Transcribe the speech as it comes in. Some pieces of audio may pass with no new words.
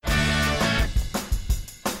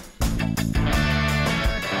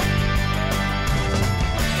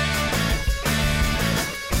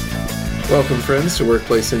Welcome, friends, to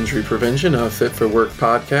Workplace Injury Prevention, a Fit for Work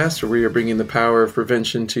podcast, where we are bringing the power of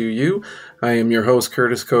prevention to you. I am your host,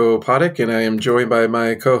 Curtis Kopodic, and I am joined by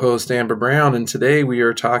my co-host, Amber Brown, and today we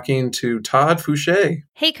are talking to Todd Fouché.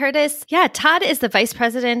 Hey, Curtis. Yeah, Todd is the Vice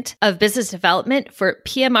President of Business Development for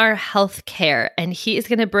PMR Healthcare, and he is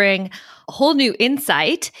going to bring a whole new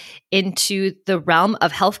insight into the realm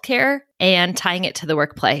of healthcare and tying it to the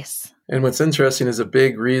workplace. And what's interesting is a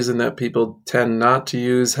big reason that people tend not to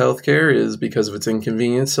use healthcare is because of its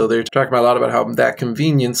inconvenience. So they're talking a lot about how that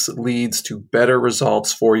convenience leads to better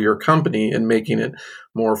results for your company and making it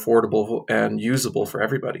more affordable and usable for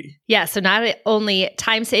everybody. Yeah, so not only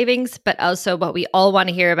time savings, but also what we all want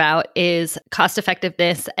to hear about is cost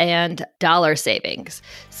effectiveness and dollar savings.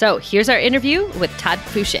 So here's our interview with Todd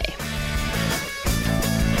Fouché.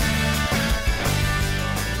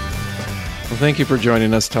 Well, thank you for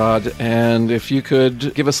joining us, Todd. And if you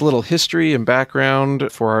could give us a little history and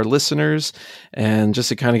background for our listeners, and just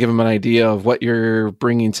to kind of give them an idea of what you're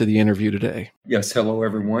bringing to the interview today. Yes, hello,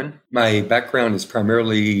 everyone. My background is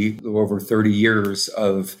primarily over 30 years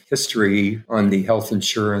of history on the health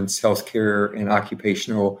insurance, healthcare, and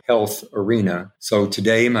occupational health arena. So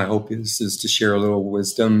today, my hope is to share a little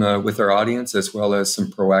wisdom with our audience, as well as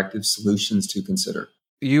some proactive solutions to consider.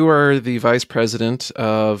 You are the Vice President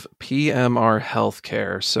of PMR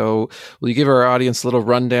Healthcare. So will you give our audience a little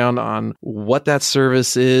rundown on what that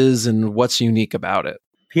service is and what's unique about it?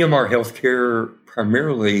 PMR Healthcare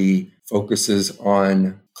primarily focuses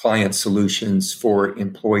on client solutions for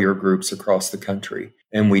employer groups across the country.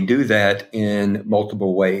 And we do that in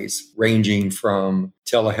multiple ways, ranging from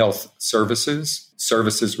telehealth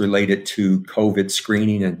services related to COVID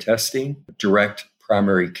screening and testing, direct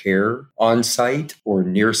primary care, on-site or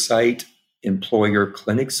near-site employer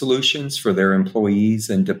clinic solutions for their employees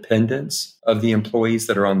and dependents of the employees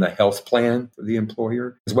that are on the health plan for the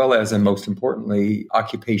employer, as well as, and most importantly,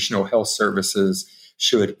 occupational health services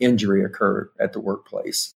should injury occur at the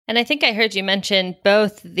workplace. And I think I heard you mention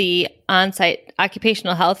both the on-site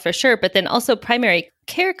occupational health for sure, but then also primary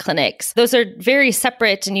care clinics. Those are very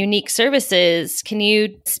separate and unique services. Can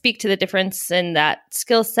you speak to the difference in that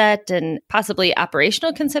skill set and possibly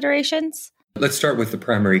operational considerations? Let's start with the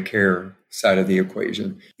primary care side of the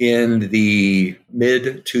equation. In the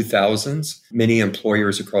mid-2000s, many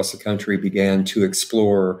employers across the country began to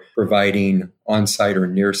explore providing on-site or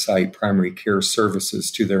near-site primary care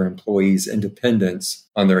services to their employees and dependents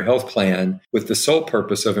on their health plan with the sole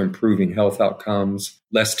purpose of improving health outcomes,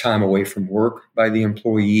 less time away from work by the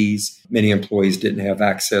employees. Many employees didn't have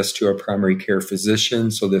access to a primary care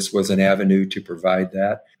physician, so this was an avenue to provide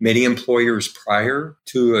that. Many employers prior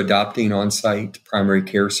to adopting on-site primary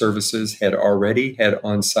care services had already had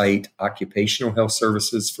on-site occupational health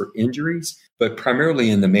services for injuries, but primarily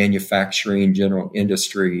in the manufacturing general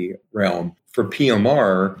industry realm. For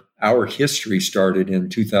PMR, our history started in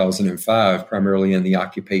 2005, primarily in the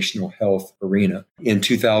occupational health arena. In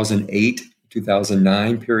 2008,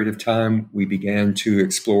 2009 period of time, we began to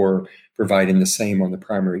explore providing the same on the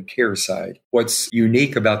primary care side. What's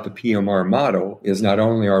unique about the PMR model is not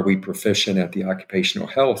only are we proficient at the occupational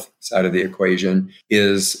health side of the equation,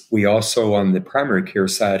 is we also on the primary care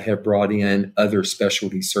side have brought in other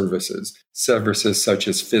specialty services such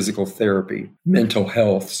as physical therapy, mental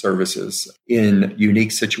health services, in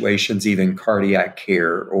unique situations, even cardiac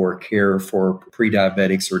care or care for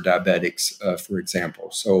pre-diabetics or diabetics, for example.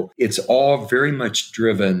 So it's all very much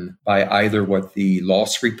driven by either what the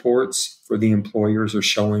loss reports for the employers are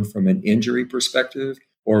showing from an injury perspective,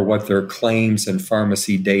 or what their claims and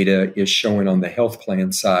pharmacy data is showing on the health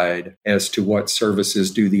plan side as to what services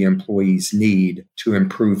do the employees need to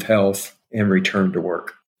improve health and return to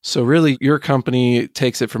work. So really, your company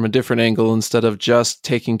takes it from a different angle. Instead of just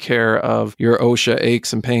taking care of your OSHA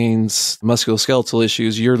aches and pains, musculoskeletal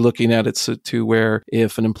issues, you're looking at it to where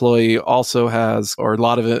if an employee also has, or a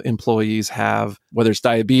lot of employees have, whether it's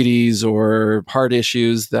diabetes or heart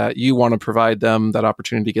issues, that you want to provide them that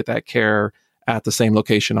opportunity to get that care at the same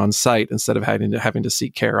location on site instead of having to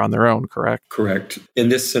seek care on their own, correct? Correct. In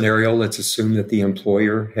this scenario, let's assume that the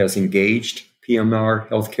employer has engaged PMR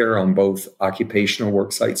Healthcare on both occupational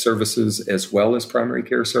worksite services as well as primary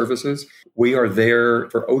care services. We are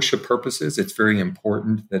there for OSHA purposes. It's very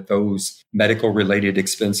important that those medical related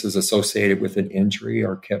expenses associated with an injury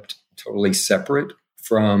are kept totally separate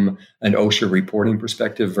from an OSHA reporting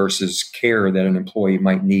perspective versus care that an employee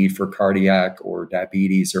might need for cardiac or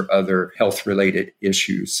diabetes or other health-related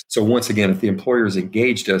issues. So once again, if the employer has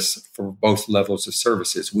engaged us for both levels of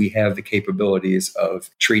services, we have the capabilities of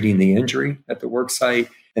treating the injury at the work site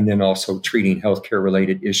and then also treating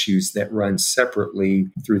healthcare-related issues that run separately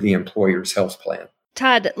through the employer's health plan.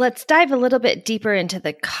 Todd, let's dive a little bit deeper into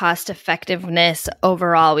the cost effectiveness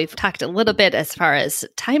overall. We've talked a little bit as far as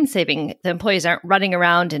time saving. The employees aren't running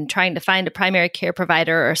around and trying to find a primary care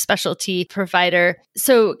provider or specialty provider.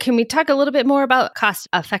 So can we talk a little bit more about cost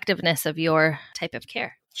effectiveness of your type of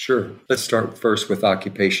care? Sure. Let's start first with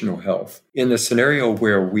occupational health. In the scenario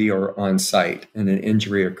where we are on site and an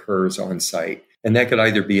injury occurs on site, and that could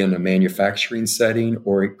either be in a manufacturing setting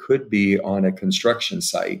or it could be on a construction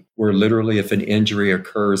site where literally if an injury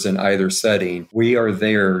occurs in either setting, we are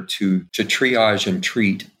there to triage and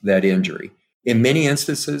treat that injury. In many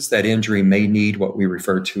instances, that injury may need what we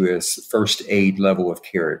refer to as first aid level of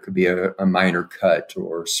care. It could be a minor cut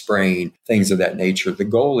or sprain, things of that nature. The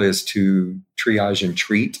goal is to triage and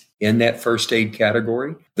treat in that first aid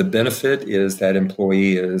category. The benefit is that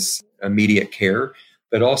employee is immediate care,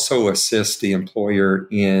 but also assist the employer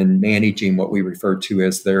in managing what we refer to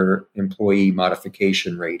as their employee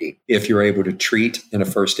modification rating. If you're able to treat in a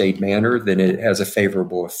first aid manner, then it has a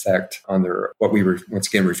favorable effect on their, what we once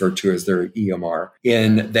again refer to as their EMR.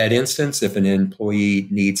 In that instance, if an employee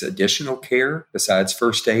needs additional care besides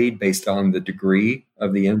first aid based on the degree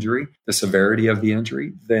of the injury, the severity of the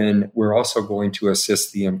injury, then we're also going to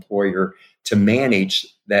assist the employer to manage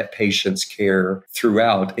that patient's care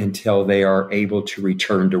throughout until they are able to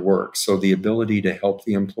return to work. So the ability to help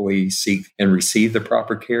the employee seek and receive the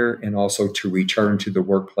proper care and also to return to the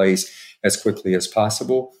workplace as quickly as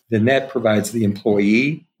possible, then that provides the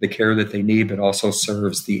employee the care that they need, but also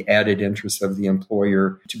serves the added interest of the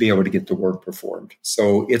employer to be able to get the work performed.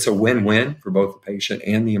 So it's a win-win for both the patient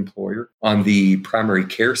and the employer. On the primary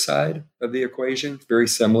care side of the equation, very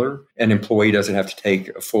similar. An employee doesn't have to take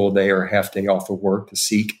a full day or a half day off of work to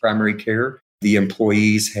seek primary care. The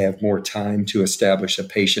employees have more time to establish a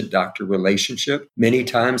patient-doctor relationship. Many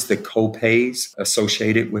times the co-pays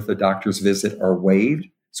associated with the doctor's visit are waived.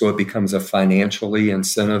 So it becomes a financially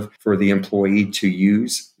incentive for the employee to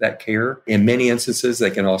use that care. In many instances, they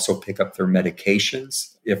can also pick up their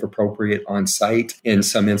medications if appropriate on site. In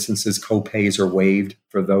some instances, co-pays are waived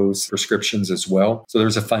for those prescriptions as well. So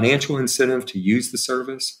there's a financial incentive to use the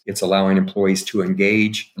service. It's allowing employees to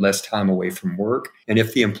engage less time away from work. And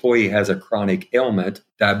if the employee has a chronic ailment,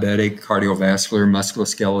 diabetic, cardiovascular,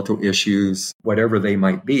 musculoskeletal issues, whatever they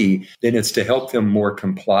might be, then it's to help them more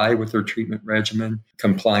comply with their treatment regimen.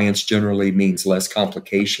 Compliance generally means less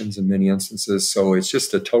complications in many instances. So it's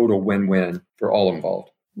just a total win-win for all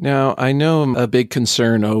involved. Now, I know a big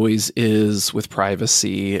concern always is with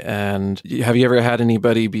privacy. And have you ever had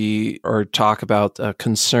anybody be or talk about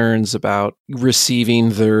concerns about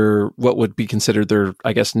receiving their, what would be considered their,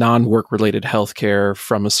 I guess, non-work related healthcare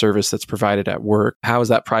from a service that's provided at work? How is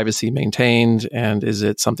that privacy maintained? And is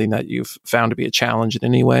it something that you've found to be a challenge in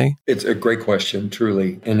any way? It's a great question,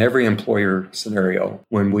 truly. In every employer scenario,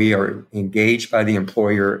 when we are engaged by the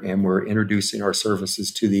employer and we're introducing our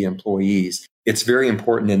services to the employees, it's very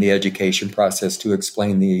important in the education process to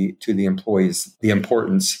explain to the employees the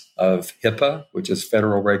importance of HIPAA, which is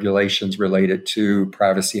federal regulations related to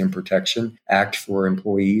Privacy and Protection Act for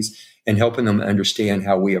employees, and helping them understand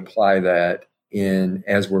how we apply that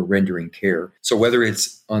as we're rendering care. So whether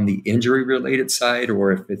it's on the injury related side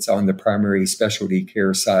or if it's on the primary specialty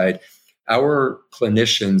care side, our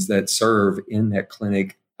clinicians that serve in that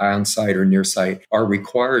clinic on-site or near-site are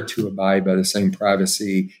required to abide by the same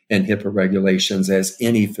privacy and HIPAA regulations as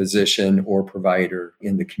any physician or provider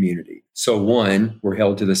in the community. So one, we're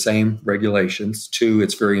held to the same regulations. Two,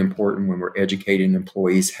 it's very important when we're educating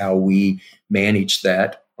employees how we manage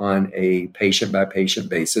that on a patient-by-patient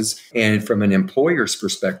basis. And from an employer's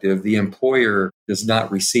perspective, the employer does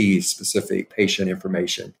not receive specific patient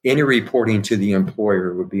information. Any reporting to the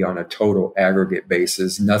employer would be on a total aggregate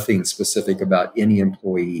basis, nothing specific about any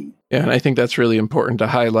employee. Yeah, and I think that's really important to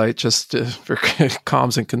highlight just for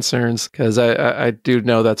comms and concerns, because I do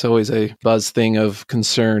know that's always a buzz thing of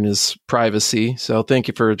concern is privacy. So thank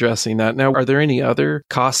you for addressing that. Now, are there any other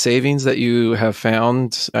cost savings that you have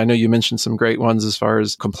found? I know you mentioned some great ones as far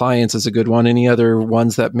as compliance is a good one. Any other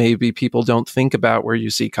ones that maybe people don't think about where you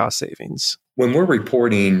see cost savings? When we're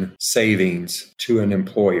reporting savings to an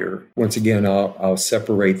employer, once again, I'll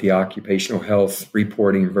separate the occupational health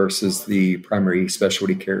reporting versus the primary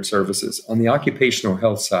specialty care services. On the occupational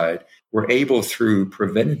health side, we're able through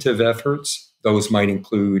preventative efforts, those might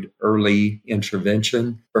include early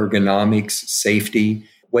intervention, ergonomics, safety,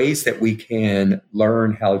 ways that we can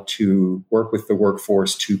learn how to work with the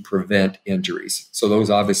workforce to prevent injuries. So those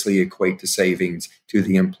obviously equate to savings to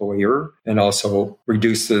the employer and also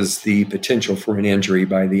reduces the potential for an injury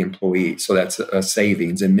by the employee. So that's a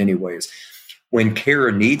savings in many ways. When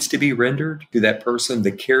care needs to be rendered to that person,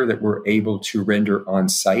 the care that we're able to render on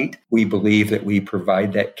site, we believe that we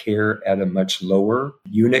provide that care at a much lower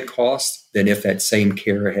unit cost than if that same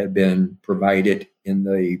care had been provided in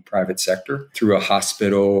the private sector through a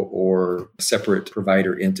hospital or a separate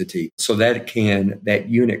provider entity. So that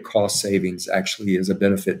unit cost savings actually is a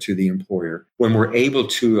benefit to the employer. When we're able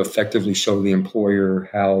to effectively show the employer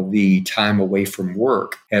how the time away from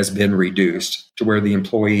work has been reduced to where the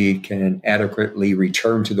employee can adequately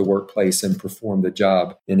return to the workplace and perform the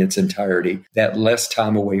job in its entirety, that less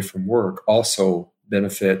time away from work also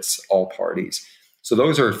benefits all parties. So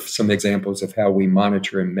those are some examples of how we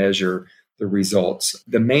monitor and measure the results.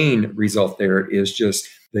 The main result there is just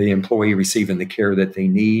the employee receiving the care that they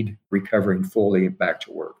need, recovering fully back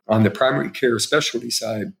to work. On the primary care specialty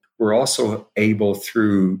side, we're also able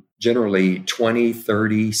through generally 20,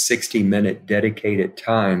 30, 60-minute dedicated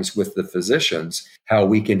times with the physicians, how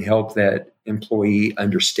we can help that employee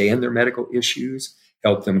understand their medical issues,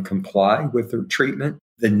 help them comply with their treatment,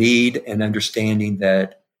 the need and understanding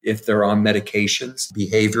that if they're on medications,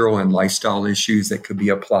 behavioral and lifestyle issues that could be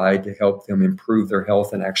applied to help them improve their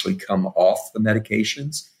health and actually come off the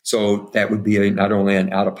medications. So that would be not only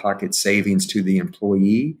an out-of-pocket savings to the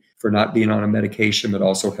employee for not being on a medication, but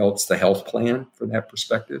also helps the health plan from that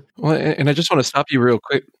perspective. Well, and I just want to stop you real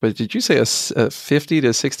quick, but did you say a 50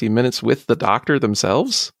 to 60 minutes with the doctor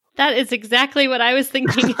themselves? That is exactly what I was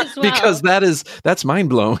thinking as well. Because that's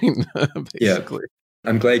mind-blowing, basically. Yeah.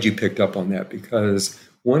 I'm glad you picked up on that, because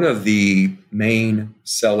one of the main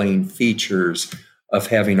selling features of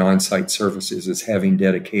having on-site services is having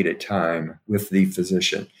dedicated time with the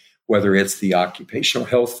physician, whether it's the occupational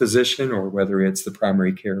health physician or whether it's the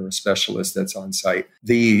primary care specialist that's on site.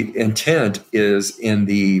 The intent is in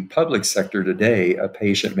the public sector today, a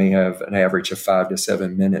patient may have an average of 5 to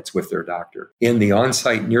 7 minutes with their doctor. In the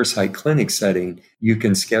on-site, near-site clinic setting, you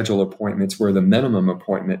can schedule appointments where the minimum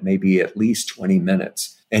appointment may be at least 20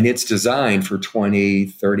 minutes. And it's designed for 20,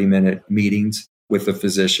 30-minute meetings with the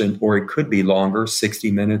physician, or it could be longer, 60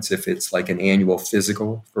 minutes if it's like an annual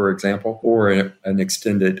physical, for example, or an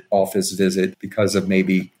extended office visit because of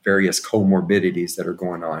maybe various comorbidities that are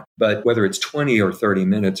going on. But whether it's 20 or 30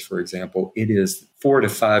 minutes, for example, it is 4 to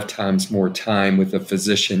 5 times more time with a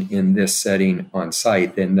physician in this setting on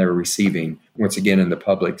site than they're receiving, once again, in the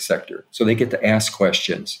public sector. So they get to ask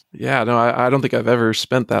questions. Yeah, no, I don't think I've ever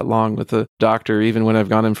spent that long with a doctor, even when I've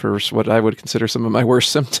gone in for what I would consider some of my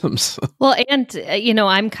worst symptoms. Well, and,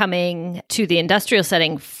 I'm coming to the industrial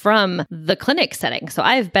setting from the clinic setting. So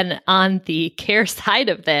I've been on the care side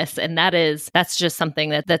of this, and that's just something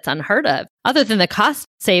that's unheard of. Other than the cost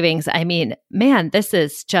savings, I mean, man, this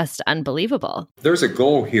is just unbelievable. There's a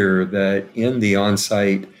goal here that in the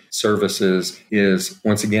on-site services is,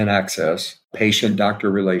 once again, access, patient-doctor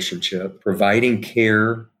relationship, providing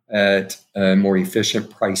care at a more efficient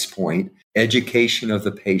price point, education of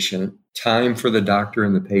the patient, time for the doctor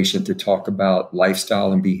and the patient to talk about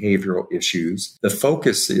lifestyle and behavioral issues. The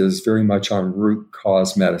focus is very much on root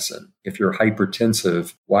cause medicine. If you're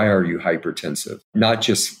hypertensive, why are you hypertensive? Not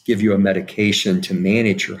just give you a medication to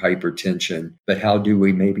manage your hypertension, but how do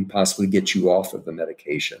we maybe possibly get you off of the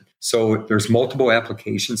medication? So there's multiple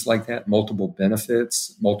applications like that, multiple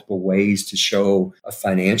benefits, multiple ways to show a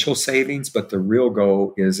financial savings. But the real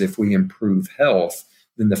goal is if we improve health,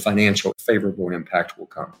 then the financial favorable impact will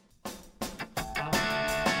come.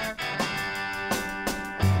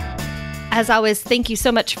 As always, thank you so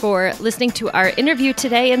much for listening to our interview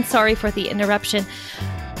today, and sorry for the interruption.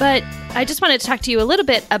 But I just wanted to talk to you a little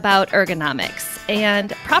bit about ergonomics.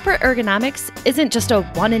 And proper ergonomics isn't just a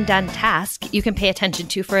one-and-done task you can pay attention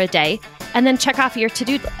to for a day and then check off your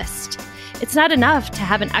to-do list. It's not enough to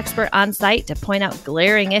have an expert on site to point out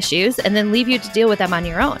glaring issues and then leave you to deal with them on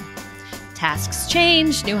your own. Tasks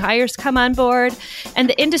change, new hires come on board, and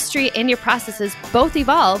the industry and your processes both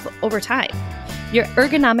evolve over time. Your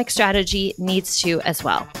ergonomic strategy needs to as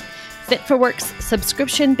well. Fit4Work's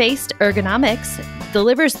subscription-based ergonomics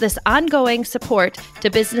delivers this ongoing support to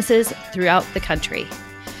businesses throughout the country.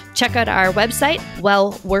 Check out our website,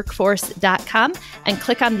 wellworkforce.com, and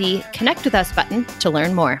click on the Connect with Us button to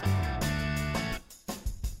learn more.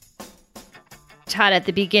 Todd, at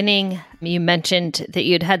the beginning, you mentioned that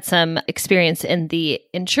you'd had some experience in the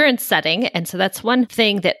insurance setting. And so that's one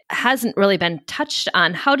thing that hasn't really been touched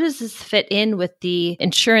on. How does this fit in with the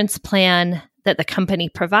insurance plan that the company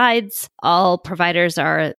provides. All providers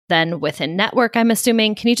are then within network, I'm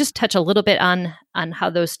assuming. Can you just touch a little bit on how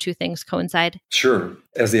those two things coincide? Sure.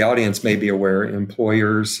 As the audience may be aware,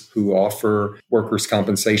 employers who offer workers'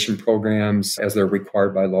 compensation programs as they're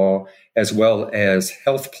required by law, as well as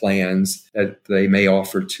health plans that they may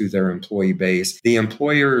offer to their employee base, the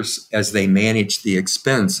employers, as they manage the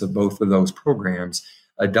expense of both of those programs,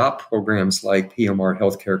 adopt programs like PMR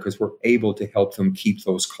Healthcare because we're able to help them keep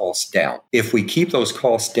those costs down. If we keep those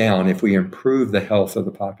costs down, if we improve the health of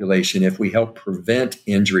the population, if we help prevent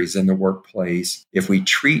injuries in the workplace, if we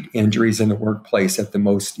treat injuries in the workplace at the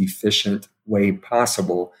most efficient way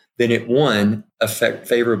possible, then it, one,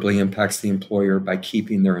 favorably impacts the employer by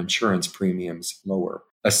keeping their insurance premiums lower.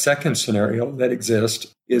 A second scenario that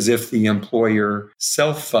exists is if the employer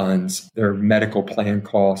self-funds their medical plan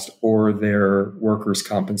cost or their workers'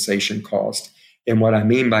 compensation cost. And what I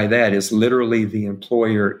mean by that is literally the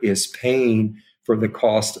employer is paying for the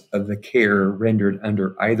cost of the care rendered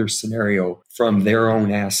under either scenario from their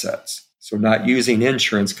own assets. So not using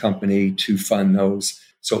insurance company to fund those.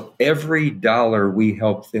 So every dollar we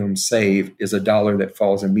help them save is a dollar that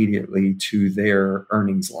falls immediately to their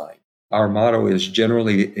earnings line. Our motto is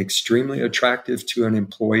generally extremely attractive to an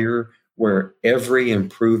employer where every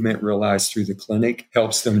improvement realized through the clinic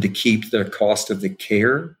helps them to keep the cost of the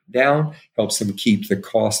care down, helps them keep the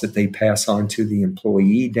cost that they pass on to the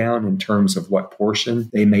employee down in terms of what portion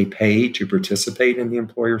they may pay to participate in the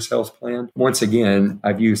employer's health plan. Once again,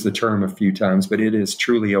 I've used the term a few times, but it is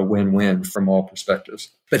truly a win-win from all perspectives.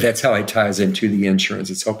 But that's how it ties into the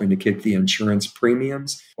insurance. It's helping to keep the insurance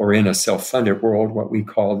premiums, or in a self-funded world, what we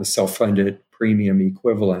call the self-funded premium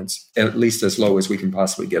equivalents, at least as low as we can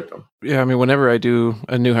possibly get them. Yeah, I mean, whenever I do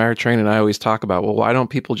a new hire training, I always talk about, well, why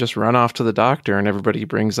don't people just run off to the doctor? And everybody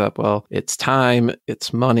brings up, well, it's time,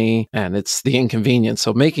 it's money, and it's the inconvenience.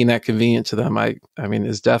 So making that convenient to them, I mean,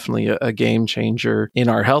 is definitely a game changer in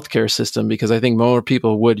our healthcare system, because I think more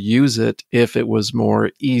people would use it if it was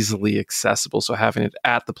more easily accessible. So having it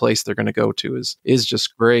at the place they're going to go to is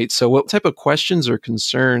just great. So what type of questions or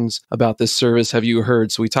concerns about this service have you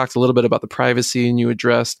heard? So we talked a little bit about the privacy and you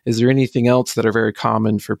addressed. Is there anything else that are very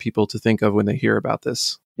common for people to think of when they hear about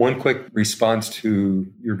this? One quick response to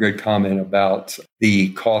your good comment about the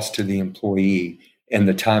cost to the employee and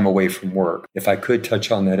the time away from work. If I could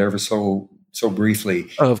touch on that ever so briefly.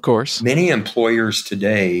 Of course. Many employers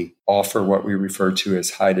today offer what we refer to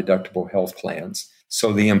as high deductible health plans.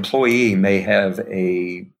 So the employee may have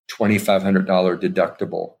a $2,500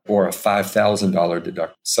 deductible or a $5,000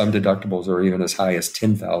 deductible. Some deductibles are even as high as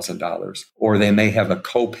 $10,000. Or they may have a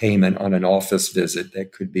co-payment on an office visit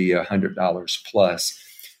that could be $100 plus.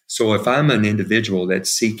 So if I'm an individual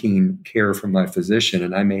that's seeking care from my physician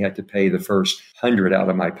and I may have to pay the first $100 out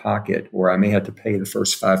of my pocket, or I may have to pay the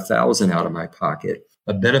first $5,000 out of my pocket,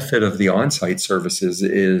 a benefit of the on-site services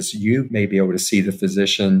is you may be able to see the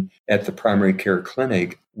physician at the primary care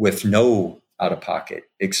clinic with no out-of-pocket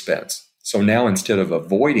expense. So now instead of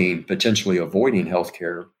potentially avoiding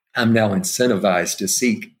healthcare, I'm now incentivized to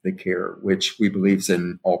seek the care, which we believe is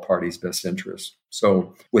in all parties' best interest.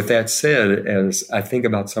 So with that said, as I think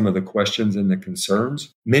about some of the questions and the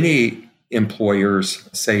concerns, many employers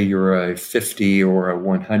say you're a 50 or a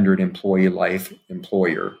 100 employee life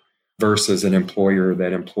employer versus an employer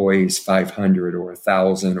that employs 500 or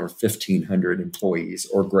 1,000 or 1,500 employees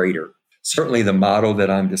or greater. Certainly the model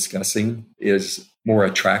that I'm discussing is more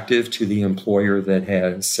attractive to the employer that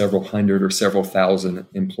has several hundred or several thousand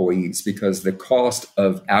employees, because the cost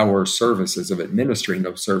of our services, of administering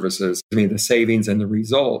those services, the savings and the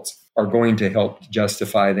results are going to help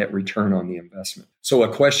justify that return on the investment. So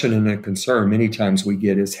a question and a concern many times we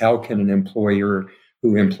get is, how can an employer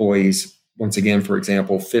who employs, once again, for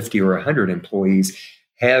example, 50 or 100 employees,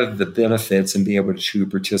 have the benefits and be able to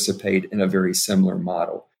participate in a very similar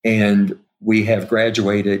model? And we have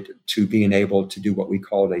graduated to being able to do what we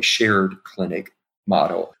call a shared clinic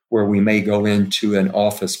model, where we may go into an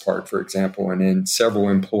office park, for example, and then several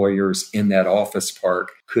employers in that office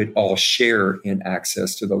park could all share in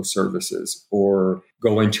access to those services, or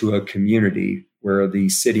go into a community where the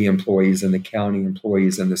city employees and the county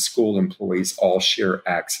employees and the school employees all share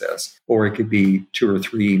access, or it could be 2 or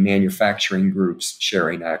 3 manufacturing groups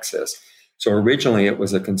sharing access. So originally it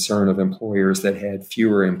was a concern of employers that had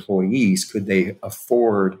fewer employees. Could they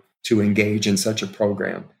afford to engage in such a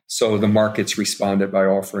program? So the markets responded by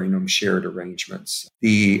offering them shared arrangements.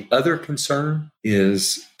 The other concern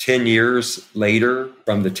is 10 years later,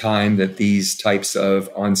 from the time that these types of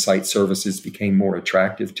on-site services became more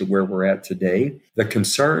attractive to where we're at today, the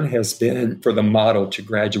concern has been for the model to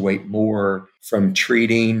graduate more from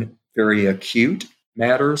treating very acute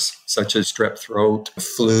matters, such as strep throat,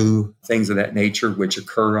 flu, things of that nature, which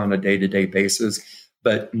occur on a day-to-day basis,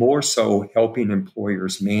 but more so helping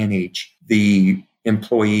employers manage the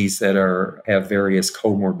employees that have various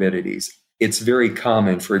comorbidities. It's very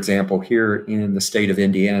common, for example, here in the state of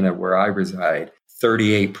Indiana, where I reside,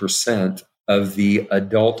 38% of the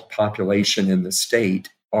adult population in the state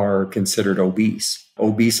are considered obese.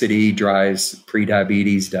 Obesity drives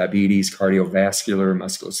prediabetes, diabetes, cardiovascular,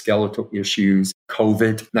 musculoskeletal issues,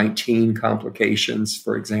 COVID-19 complications,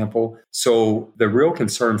 for example. So the real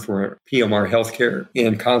concern for PMR Healthcare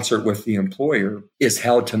in concert with the employer is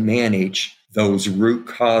how to manage those root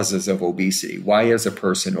causes of obesity. Why is a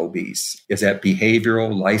person obese? Is that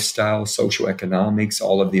behavioral, lifestyle, socioeconomics,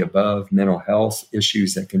 all of the above, mental health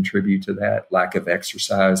issues that contribute to that, lack of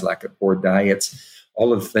exercise, lack of poor diets,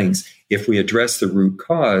 all of the things. If we address the root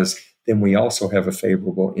cause, then we also have a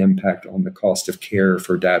favorable impact on the cost of care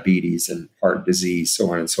for diabetes and heart disease,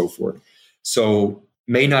 so on and so forth. So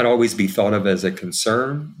may not always be thought of as a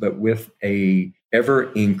concern, but with a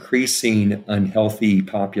ever increasing unhealthy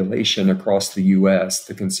population across the U.S.,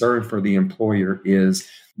 the concern for the employer is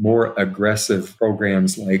more aggressive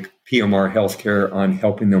programs like PMR Healthcare on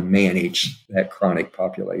helping them manage that chronic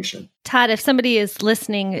population. Todd, if somebody is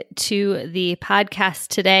listening to the podcast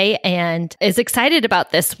today and is excited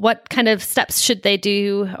about this, what kind of steps should they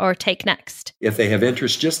do or take next? If they have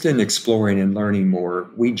interest just in exploring and learning more,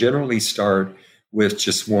 we generally start with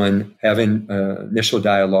just having initial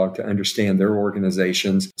dialogue to understand their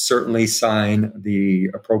organizations, certainly sign the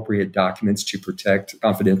appropriate documents to protect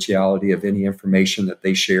confidentiality of any information that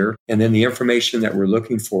they share. And then the information that we're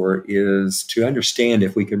looking for is to understand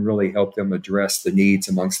if we can really help them address the needs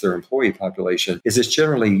amongst their employee population. It's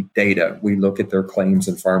generally data. We look at their claims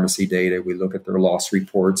and pharmacy data. We look at their loss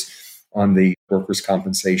reports on the workers'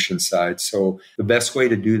 compensation side. So the best way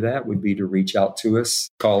to do that would be to reach out to us,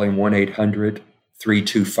 calling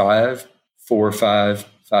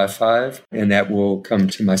 1-800-325-4555, and that will come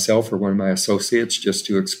to myself or one of my associates just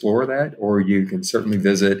to explore that. Or you can certainly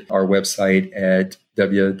visit our website at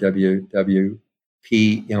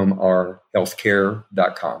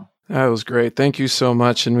www.pmrhealthcare.com. That was great. Thank you so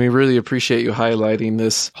much. And we really appreciate you highlighting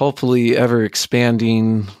this hopefully ever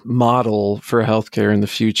expanding model for healthcare in the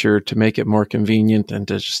future to make it more convenient and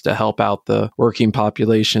to help out the working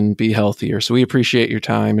population be healthier. So we appreciate your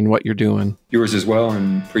time and what you're doing. Yours as well,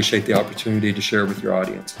 and appreciate the opportunity to share with your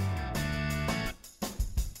audience.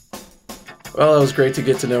 Well, it was great to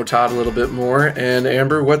get to know Todd a little bit more. And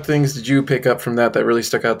Amber, what things did you pick up from that really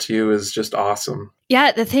stuck out to you as just awesome?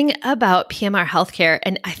 Yeah, the thing about PMR Healthcare,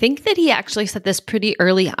 and I think that he actually said this pretty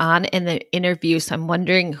early on in the interview, so I'm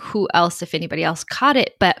wondering who else, if anybody else caught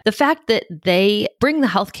it, but the fact that they bring the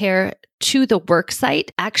healthcare to the work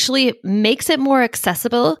site actually makes it more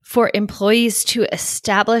accessible for employees to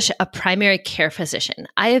establish a primary care physician.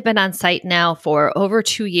 I have been on site now for over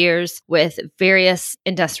 2 years with various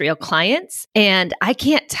industrial clients, and I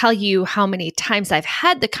can't tell you how many times I've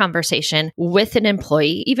had the conversation with an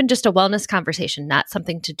employee, even just a wellness conversation, not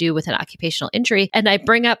something to do with an occupational injury. And I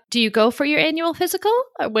bring up, do you go for your annual physical?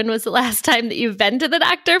 Or when was the last time that you've been to the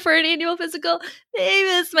doctor for an annual physical? Maybe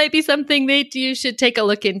this might be something that you should take a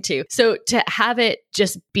look into. So to have it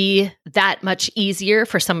just be that much easier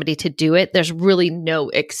for somebody to do it, there's really no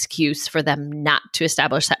excuse for them not to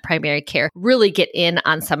establish that primary care, really get in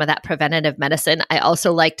on some of that preventative medicine. I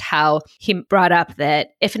also liked how he brought up that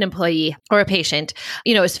if an employee or a patient,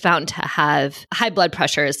 is found to have high blood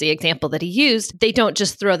pressure, is the example that he used, they don't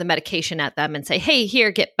just throw the medication at them and say, hey,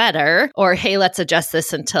 here, get better, or hey, let's adjust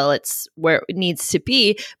this until it's where it needs to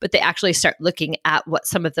be, but they actually start looking at what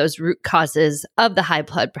some of those root causes of the high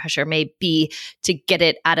blood pressure may be to get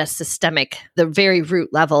it at a systemic, the very root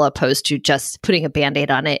level, opposed to just putting a Band-Aid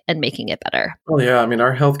on it and making it better. Well, yeah. I mean,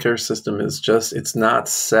 our healthcare system is it's not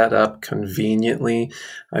set up conveniently.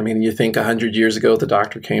 I mean, you think 100 years ago, the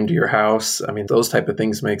doctor came to your house. I mean, those type of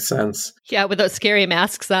things make sense. Yeah, with those scary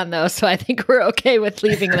masks on, though. So I think we're okay with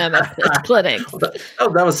leaving them at clinics. That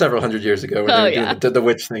was several hundred years ago when they were doing the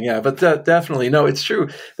witch thing. Yeah, but definitely. No, it's true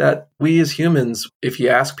that we as humans, if you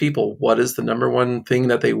ask people what is the number one thing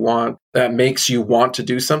that they want, that makes you want to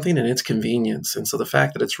do something, and it's convenience. And so the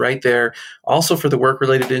fact that it's right there, also for the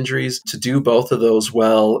work-related injuries, to do both of those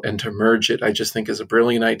well and to merge it, I just think is a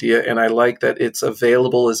brilliant idea. And I like that it's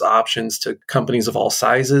available as options to companies of all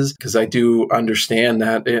sizes, because I do understand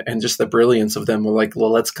that, and just the brilliance of them. We're like,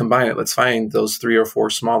 well, let's combine it. Let's find those 3 or 4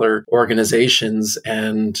 smaller organizations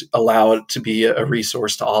and allow it to be a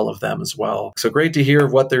resource to all of them as well. So great to hear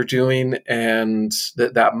what they're doing and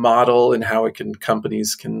that model and how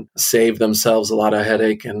companies can save save themselves a lot of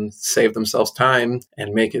headache and save themselves time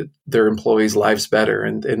and make their employees' lives better.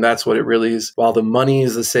 And that's what it really is. While the money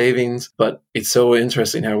is the savings, but it's so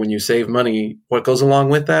interesting how when you save money, what goes along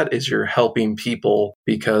with that is you're helping people,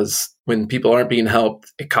 because when people aren't being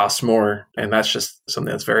helped, it costs more. And that's just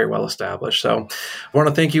something that's very well established. So I want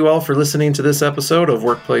to thank you all for listening to this episode of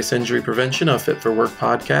Workplace Injury Prevention, a Fit for Work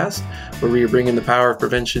podcast, where we are bringing the power of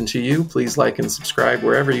prevention to you. Please like and subscribe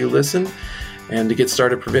wherever you listen. And to get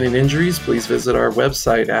started preventing injuries, please visit our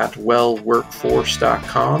website at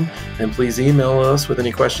wellworkforce.com. And please email us with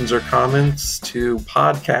any questions or comments to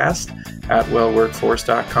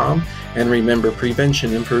podcast@wellworkforce.com. And remember,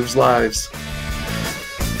 prevention improves lives.